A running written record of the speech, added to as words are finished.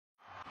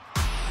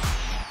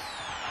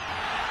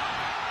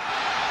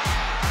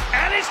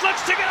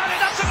Looks to get on it.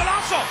 That's a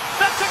golazo.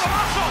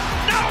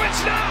 No,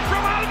 it's not from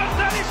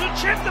Alvarez, who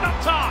chipped it up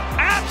top.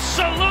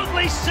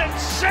 Absolutely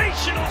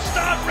sensational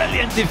start.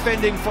 Brilliant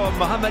defending from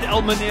Mohamed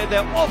El-Munir.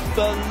 They're off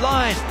the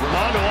line.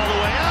 Ronaldo all the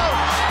way out.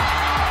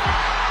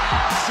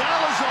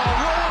 Salazar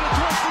rolling it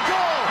towards the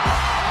goal.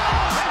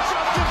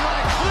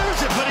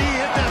 Clears it, but he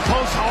hit that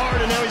post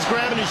hard, and now he's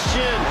grabbing his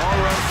shin. Long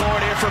run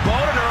forward here for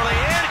Bowden early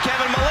in.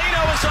 Kevin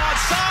Molino is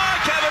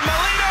onside. Kevin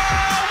Molino,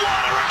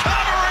 what a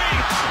recovery!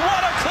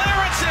 What a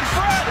clearance in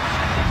front.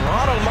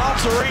 Ronald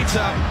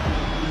Mazzarita.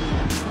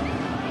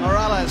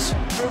 Morales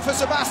through for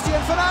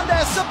Sebastian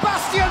Fernandez.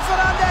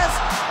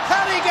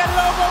 Can he get it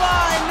over the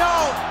line?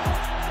 No.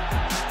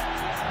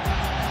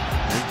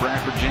 There's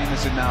Bradford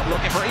Jamieson now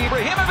looking for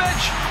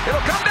Ibrahimovic.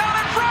 It'll come down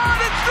in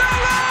front. It's still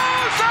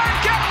loose and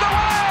kept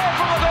away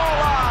from the goal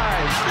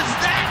line. Is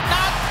that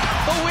not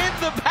the win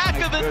the back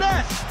of the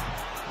net?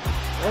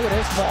 Look at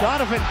this.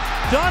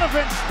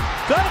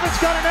 Donovan's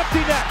got an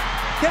empty net.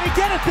 Can he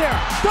get it there?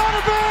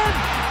 Donovan!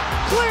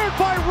 Cleared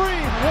by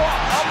Reed. What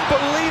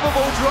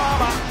unbelievable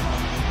drama.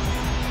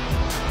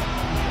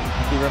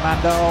 Di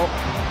Romando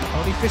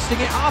only fisting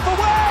it half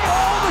away.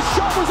 Oh, the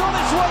shot was on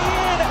its way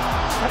in.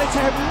 And it's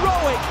a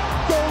heroic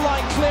goal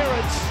line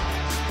clearance.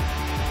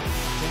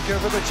 Think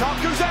over the top.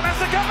 Guzan has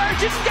to come out.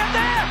 Just get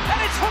there. And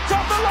it's hooked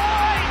off the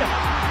line.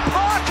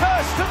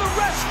 Parkhurst to the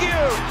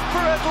rescue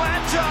for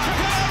Atlanta.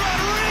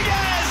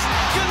 Rodriguez.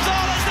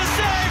 Gonzalez the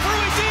save.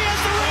 Ruiz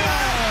Diaz the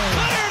rebound.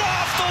 Cleared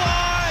off the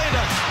line.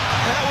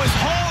 That was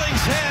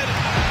Hollingshead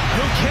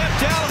who kept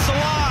Dallas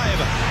alive.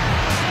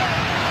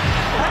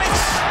 And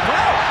it's,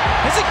 well,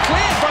 is it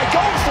cleared by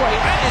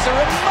Goldthwaite? That is a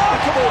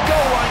remarkable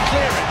goal line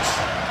clearance.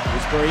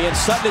 Gooseberry and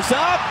Sutton is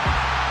up.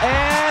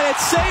 And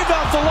it's saved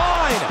off the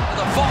line.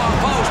 The far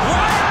post.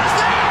 Ryan's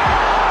there.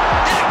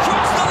 And it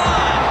crossed the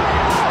line.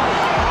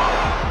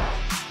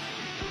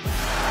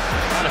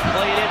 Trying to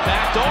play it in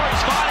back door.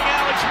 He's finding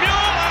Alex Mule.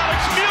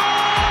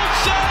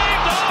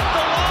 Saved off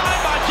the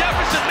line by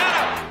Jefferson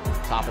Mena.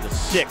 Top of the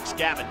six.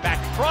 Gavin back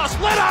across.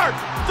 Leonard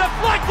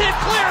deflected.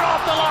 Cleared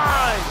off the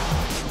line.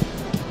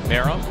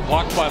 Merrim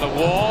blocked by the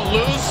wall.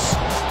 Loose.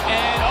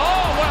 And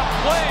oh, what a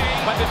play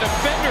by the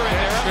defender in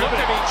there. It looked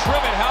to be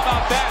Trivet. How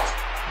about that?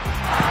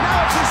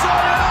 Now it's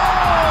Osorio!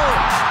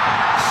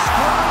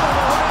 Scrambled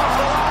away off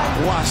the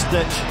line. Last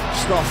ditch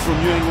stuff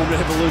from New England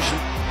Revolution.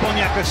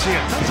 Cognac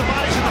Garcia. Tons of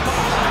bodies in the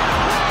box.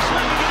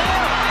 Slamming it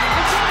in.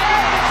 It's in there.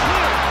 It's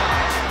here.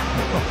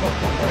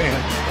 Oh,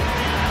 man.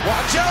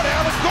 Watch out.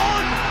 Alec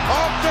Gordon.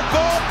 Off the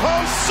goal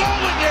post.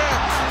 Solinger.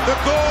 The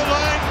goal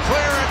line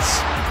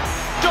clearance.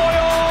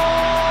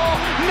 Doyle!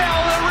 Now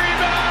the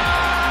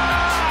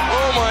rebound!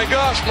 Oh my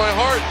gosh, my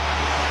heart.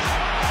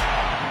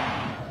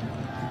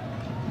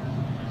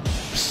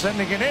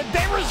 Sending it in.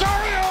 De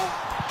Rosario!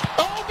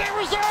 Oh, De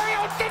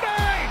Rosario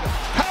denied!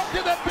 How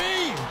can that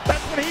be?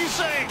 That's what he's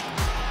saying.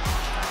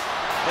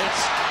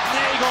 It's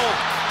Nagel.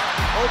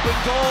 Open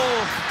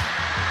goal.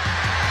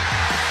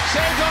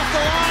 Saved off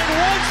the line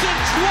once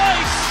and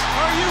twice.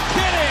 Are you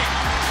kidding?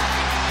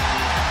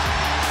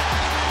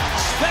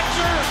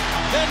 Spector,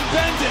 then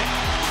Bendit.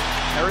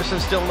 Harrison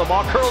still in the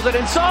ball, curls it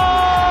inside!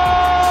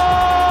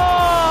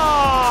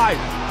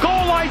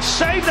 Goal line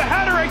save, the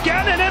header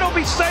again, and it'll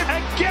be saved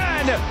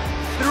again!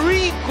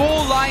 3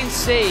 goal line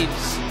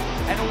saves,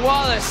 and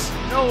Wallace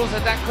knows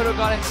that that could have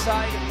got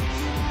inside.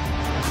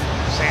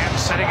 Sam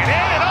setting it in,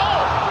 and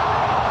oh!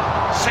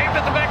 Saved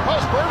at the back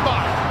post,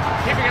 Birnbach.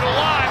 Keeping it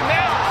alive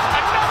now.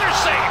 Another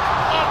save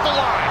off the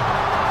line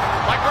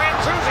by Graham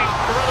Tuzi,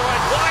 the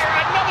otherwise wire.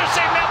 Another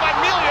save now by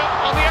Melia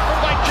on the effort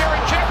by Jerry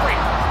Jeffrey.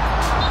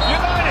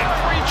 United,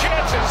 3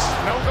 chances,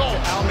 no goal.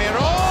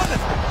 Almiron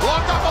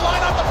blocked off the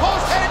line, off the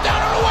post, headed down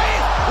and away.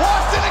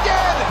 Lost it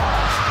again.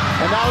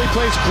 And now he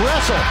plays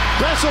Gressel.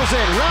 Gressel's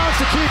in, rounds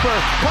the keeper,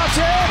 cuts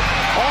in,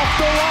 off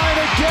the line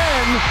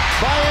again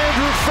by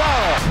Andrew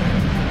Farrell.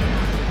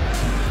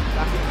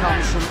 Back it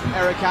comes from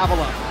Eric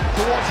Avila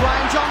towards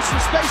Ryan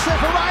Johnson. Space there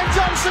for Ryan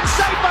Johnson,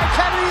 saved by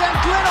Kennedy and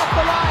Glynn off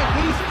the line.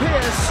 Heath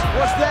Pearce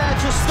was there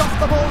to stop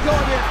the ball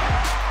going in.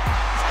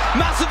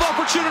 Massive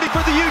opportunity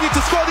for the Union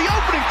to score the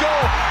opening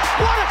goal.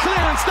 What a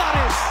clearance that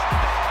is!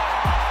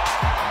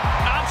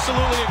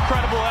 Absolutely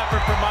incredible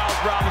effort from Miles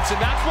Robinson.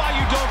 That's why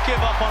you don't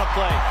give up on a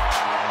play.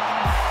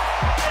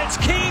 It's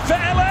key for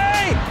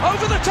LA.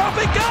 Over the top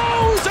it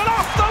goes and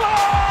off the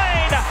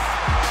line.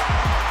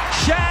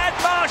 Shad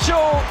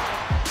Marshall.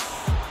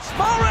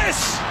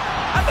 Morris.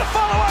 And the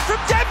follow-up from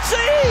Dempsey.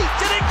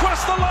 Did it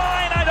cross the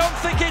line? I don't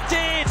think it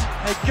did.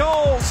 A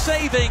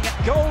goal-saving,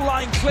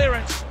 goal-line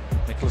clearance.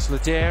 Nicholas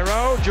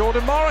Ladero,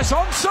 Jordan Morris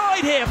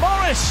onside here.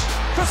 Morris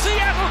for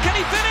Seattle. Can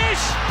he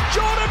finish?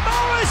 Jordan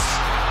Morris.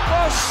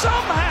 Well,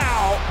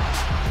 somehow,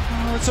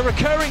 it's a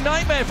recurring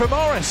nightmare for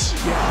Morris.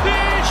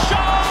 Big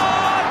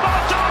shot!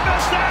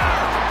 Mondona's there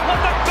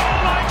with the goal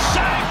line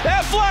save.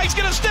 That flag's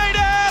going to stay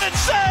down and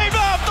save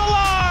off the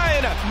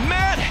line.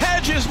 Matt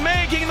Hedges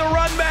making the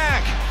run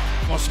back.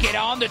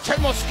 Mosqueda on the turn.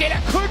 Mosqueda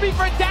could be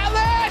for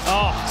Dallas.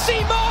 Oh.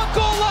 Simon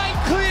goal line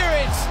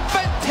clearance.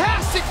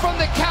 Fantastic from the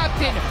the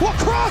captain. What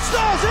cross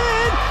does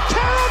in?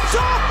 Carrots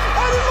up,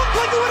 and it looked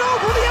like it went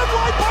over the end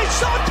line by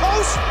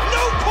Santos.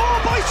 No call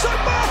by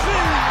St.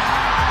 Murphy.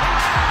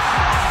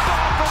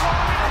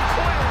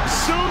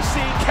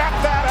 Susie kept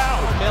that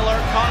out. Miller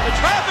caught the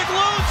traffic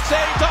loose,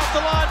 saved off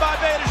the line by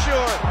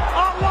Beitashour.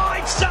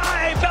 Online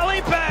save,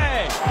 Felipe.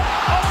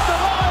 Off the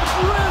line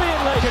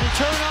brilliantly. Can he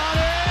turn on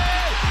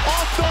it?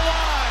 Off the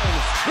line.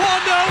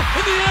 Wando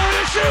in the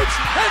area shoots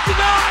and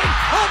denied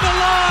on the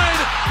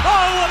line.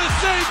 Oh, what a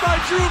save by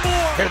Drew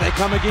Moore. Here they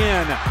come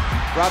again.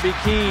 Robbie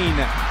Keane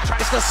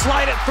tries to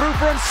slide it through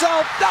for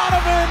himself.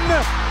 Donovan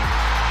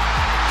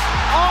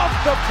off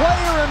the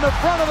player in the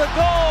front of the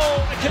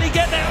goal. Can he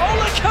get there?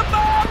 Ola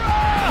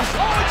Kamara!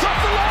 Oh, it's off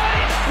the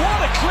line.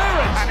 What a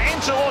clearance. And in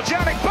towards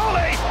Yannick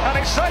Bully, and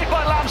it's saved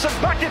by Lamson,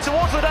 back in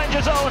towards the danger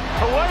zone,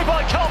 away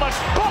by Coleman,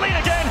 Bully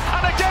again,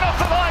 and again off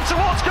the line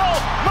towards goal,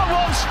 not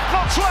once,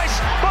 not twice,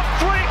 but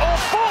 3 or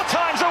 4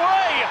 times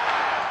away.